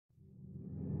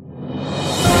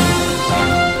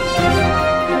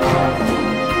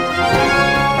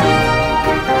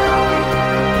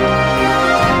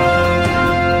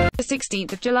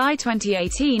16th of July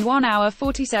 2018, 1 hour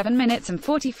 47 minutes and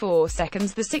 44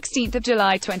 seconds. The 16th of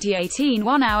July 2018,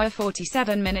 1 hour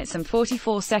 47 minutes and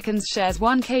 44 seconds. Shares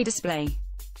 1K display.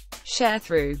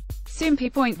 Sharethrough.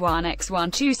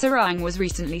 Soompi.1x1 Choo Sarang was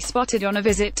recently spotted on a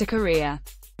visit to Korea.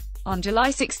 On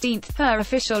July 16, her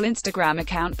official Instagram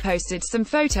account posted some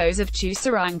photos of Choo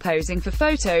Sarang posing for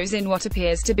photos in what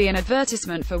appears to be an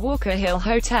advertisement for Walker Hill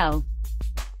Hotel.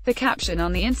 The caption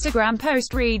on the Instagram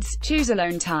post reads, "Choose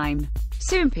alone time.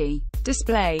 Soompi.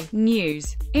 Display.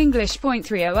 News.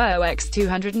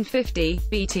 English.300x250,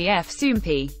 BTF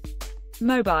Soompi.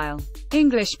 Mobile.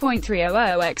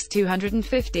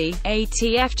 English.300x250,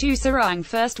 ATF Choo Sarang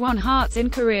first won hearts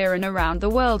in Korea and around the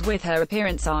world with her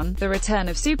appearance on The Return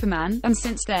of Superman, and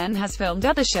since then has filmed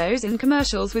other shows and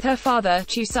commercials with her father,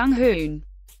 Choo Sang-hoon.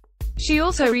 She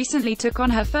also recently took on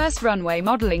her first runway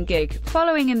modeling gig,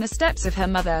 following in the steps of her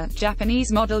mother,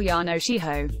 Japanese model Yano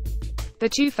Shiho. The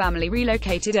Choo family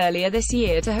relocated earlier this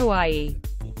year to Hawaii.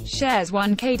 Shares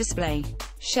 1K display.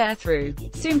 Sharethrough.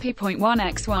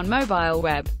 Soompi.1x1 mobile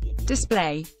web.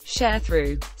 Display.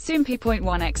 Sharethrough.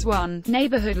 Soompi.1x1.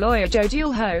 Neighborhood lawyer Jo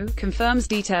Jul-ho confirms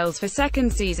details for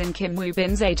second season. Kim Woo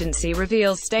Bin's agency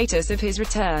reveals status of his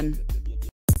return.